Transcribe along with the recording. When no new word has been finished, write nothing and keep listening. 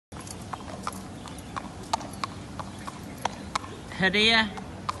Hadeer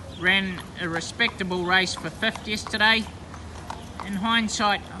ran a respectable race for 5th yesterday. In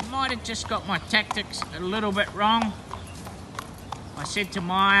hindsight, I might have just got my tactics a little bit wrong. I said to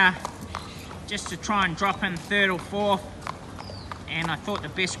Maya just to try and drop in 3rd or 4th, and I thought the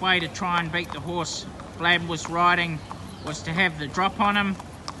best way to try and beat the horse Blab was riding was to have the drop on him,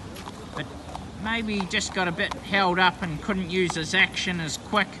 but maybe he just got a bit held up and couldn't use his action as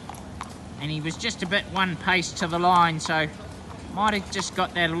quick, and he was just a bit one pace to the line, so might have just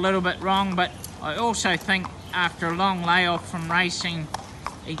got that a little bit wrong. But I also think after a long layoff from racing,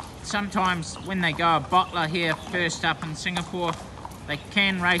 sometimes when they go a bottler here first up in Singapore, they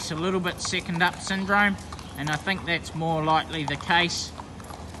can race a little bit second up syndrome, and I think that's more likely the case.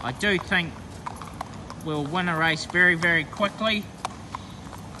 I do think we'll win a race very, very quickly,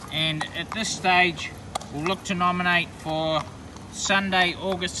 and at this stage we'll look to nominate for Sunday,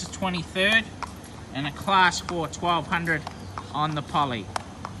 August the 23rd in a Class 4 1200 on the Poly.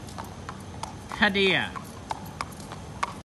 Hadeer.